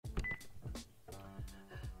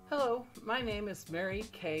Hello, my name is Mary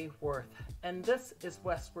Kay Worth, and this is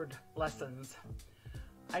Westward Lessons.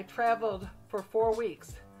 I traveled for 4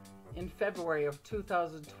 weeks in February of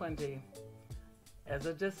 2020. As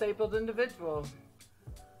a disabled individual,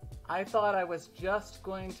 I thought I was just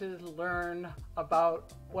going to learn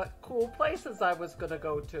about what cool places I was going to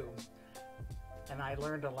go to, and I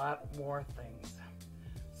learned a lot more things.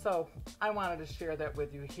 So I wanted to share that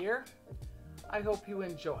with you here. I hope you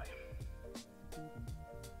enjoy.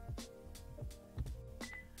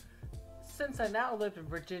 Since I now live in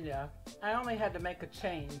Virginia, I only had to make a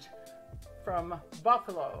change from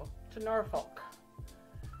Buffalo to Norfolk.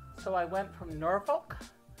 So I went from Norfolk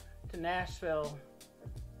to Nashville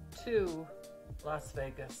to Las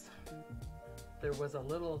Vegas. There was a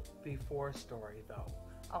little before story though.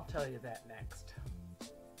 I'll tell you that next.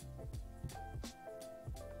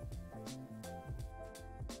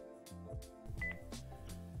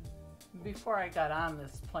 Before I got on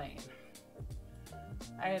this plane,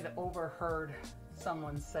 I had overheard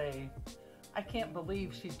someone say, "I can't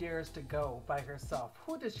believe she dares to go by herself.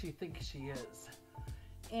 Who does she think she is?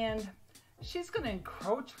 And she's going to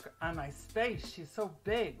encroach on my space. She's so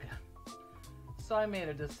big." So I made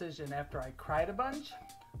a decision after I cried a bunch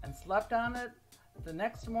and slept on it. The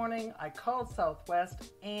next morning I called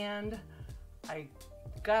Southwest and I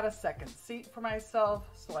got a second seat for myself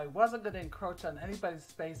so I wasn't going to encroach on anybody's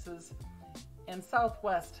spaces. And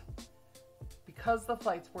Southwest, because the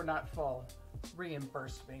flights were not full,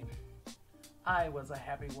 reimbursed me. I was a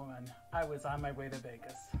happy woman. I was on my way to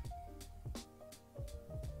Vegas.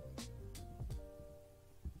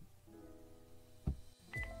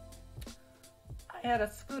 I had a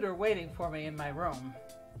scooter waiting for me in my room,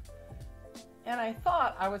 and I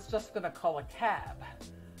thought I was just going to call a cab.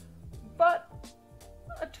 But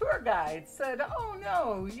a tour guide said, "Oh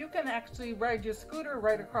no, you can actually ride your scooter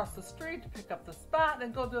right across the street, pick up the spot,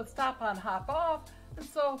 and go to the stop on, hop off." And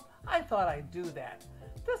so I thought I'd do that.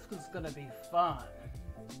 This was going to be fun.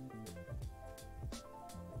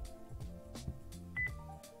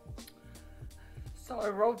 So I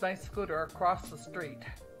rode my scooter across the street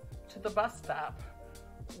to the bus stop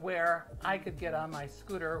where I could get on my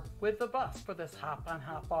scooter with the bus for this hop on,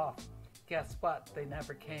 hop off. Guess what? They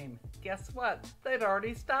never came. Guess what? They'd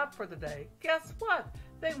already stopped for the day. Guess what?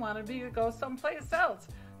 They wanted me to go someplace else,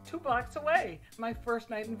 2 blocks away. My first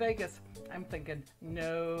night in Vegas. I'm thinking,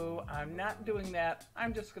 no, I'm not doing that.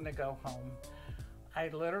 I'm just going to go home. I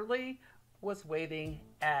literally was waiting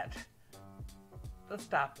at the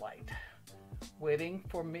stoplight, waiting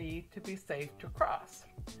for me to be safe to cross.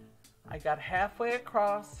 I got halfway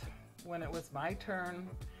across when it was my turn.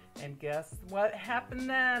 And guess what happened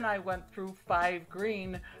then? I went through 5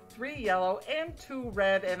 green, 3 yellow, and 2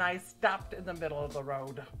 red, and I stopped in the middle of the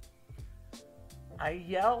road. I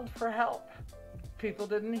yelled for help. People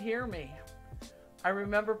didn't hear me. I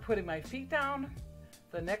remember putting my feet down.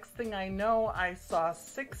 The next thing I know, I saw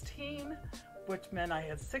 16, which meant I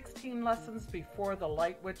had 16 lessons before the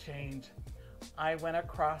light would change. I went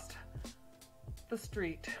across the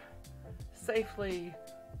street safely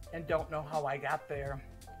and don't know how I got there.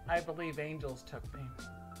 I believe angels took me.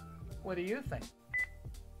 What do you think?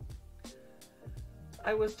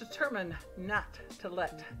 I was determined not to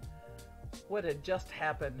let what had just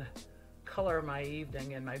happened color my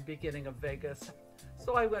evening and my beginning of Vegas.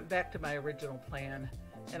 So I went back to my original plan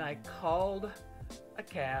and I called a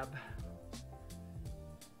cab.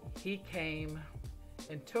 He came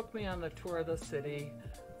and took me on the tour of the city.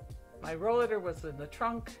 My rollator was in the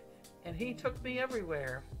trunk and he took me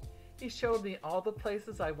everywhere. He showed me all the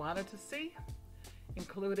places I wanted to see,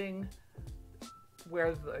 including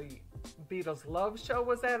where the Beatles Love Show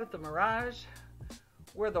was at the Mirage,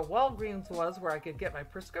 where the Walgreens was where I could get my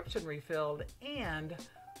prescription refilled, and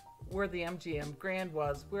where the MGM Grand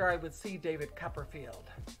was where I would see David Copperfield.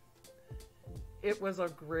 It was a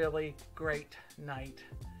really great night.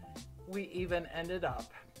 We even ended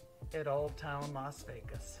up at Old Town Las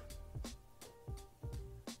Vegas.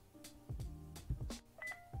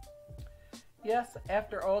 Yes,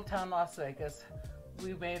 after Old Town Las Vegas,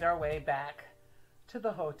 we made our way back to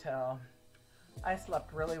the hotel. I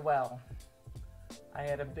slept really well. I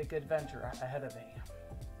had a big adventure ahead of me.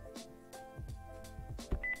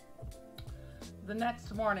 The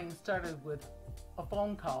next morning started with a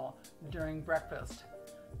phone call during breakfast.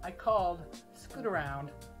 I called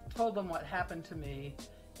Scootaround, told them what happened to me,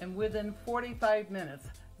 and within 45 minutes,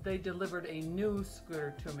 they delivered a new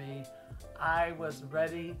scooter to me. I was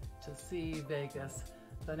ready to see Vegas.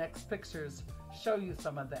 The next pictures show you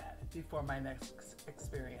some of that before my next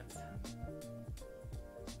experience.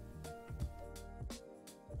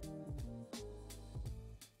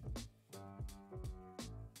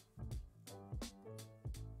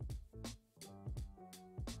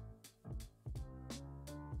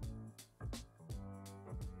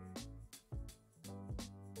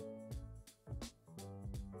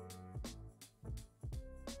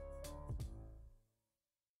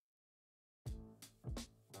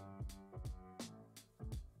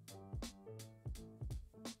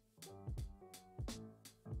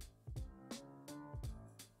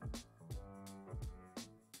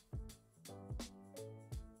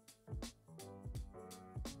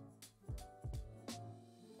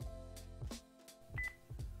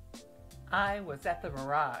 I was at the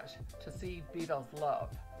Mirage to see Beatles Love.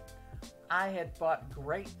 I had bought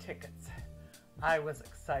great tickets. I was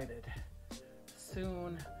excited.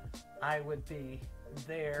 Soon I would be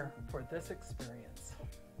there for this experience.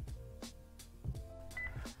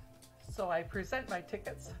 So I present my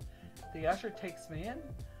tickets. The usher takes me in.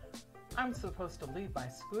 I'm supposed to leave my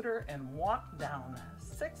scooter and walk down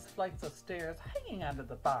 6 flights of stairs, hanging onto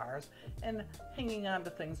the bars and hanging onto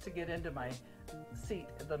things to get into my seat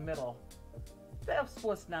in the middle. This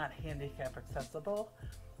was not handicap accessible.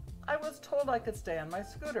 I was told I could stay on my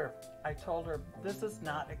scooter. I told her this is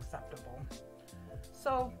not acceptable.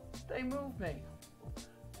 So they moved me.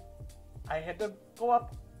 I had to go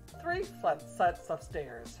up 3 sets of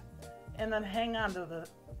stairs and then hang on to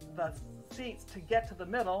the seats to get to the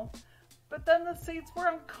middle. But then the seats were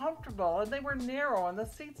uncomfortable and they were narrow and the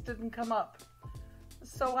seats didn't come up.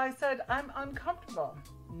 So I said, I'm uncomfortable.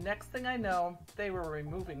 Next thing I know, they were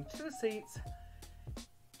removing 2 seats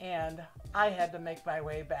and I had to make my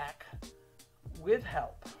way back with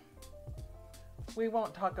help. We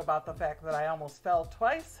won't talk about the fact that I almost fell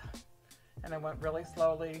twice and I went really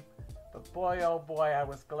slowly, but boy, oh boy, I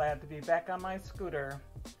was glad to be back on my scooter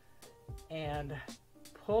and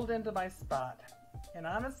pulled into my spot. And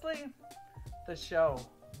honestly, the show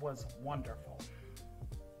was wonderful.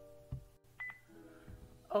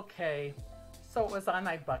 Okay, so it was on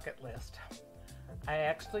my bucket list. I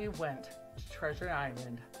actually went to Treasure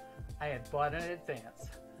Island. I had bought in advance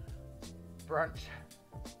brunch,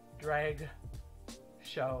 drag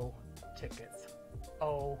show tickets.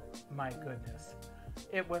 Oh my goodness.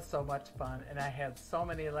 It was so much fun and I had so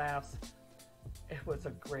many laughs. It was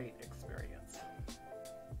a great experience.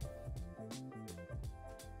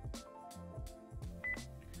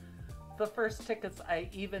 The first tickets I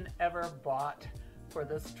even ever bought for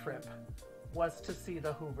this trip was to see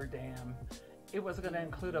the Hoover Dam. It was going to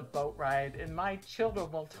include a boat ride, and my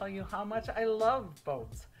children will tell you how much I love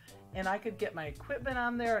boats. And I could get my equipment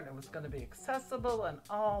on there, and it was going to be accessible and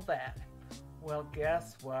all that. Well,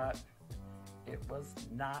 guess what? It was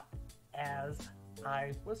not as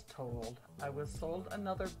I was told. I was sold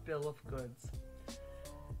another bill of goods.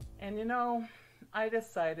 And you know, I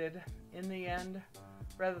decided in the end,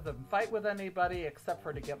 rather than fight with anybody except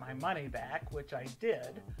for to get my money back, which I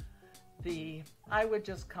did, I would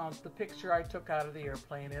just count the picture I took out of the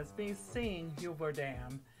airplane as me seeing Hoover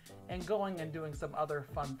Dam and going and doing some other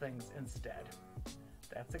fun things instead.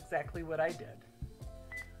 That's exactly what I did.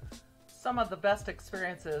 Some of the best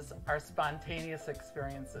experiences are spontaneous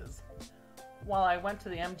experiences. While I went to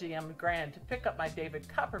the MGM Grand to pick up my David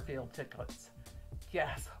Copperfield tickets,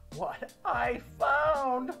 guess what I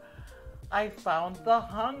found? I found the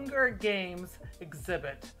Hunger Games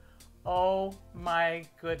exhibit. Oh my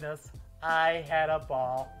goodness, I had a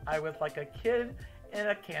ball. I was like a kid in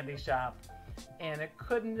a candy shop, and it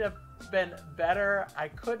couldn't have been better. I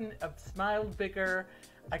couldn't have smiled bigger.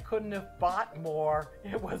 I couldn't have bought more.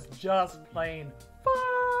 It was just plain fun.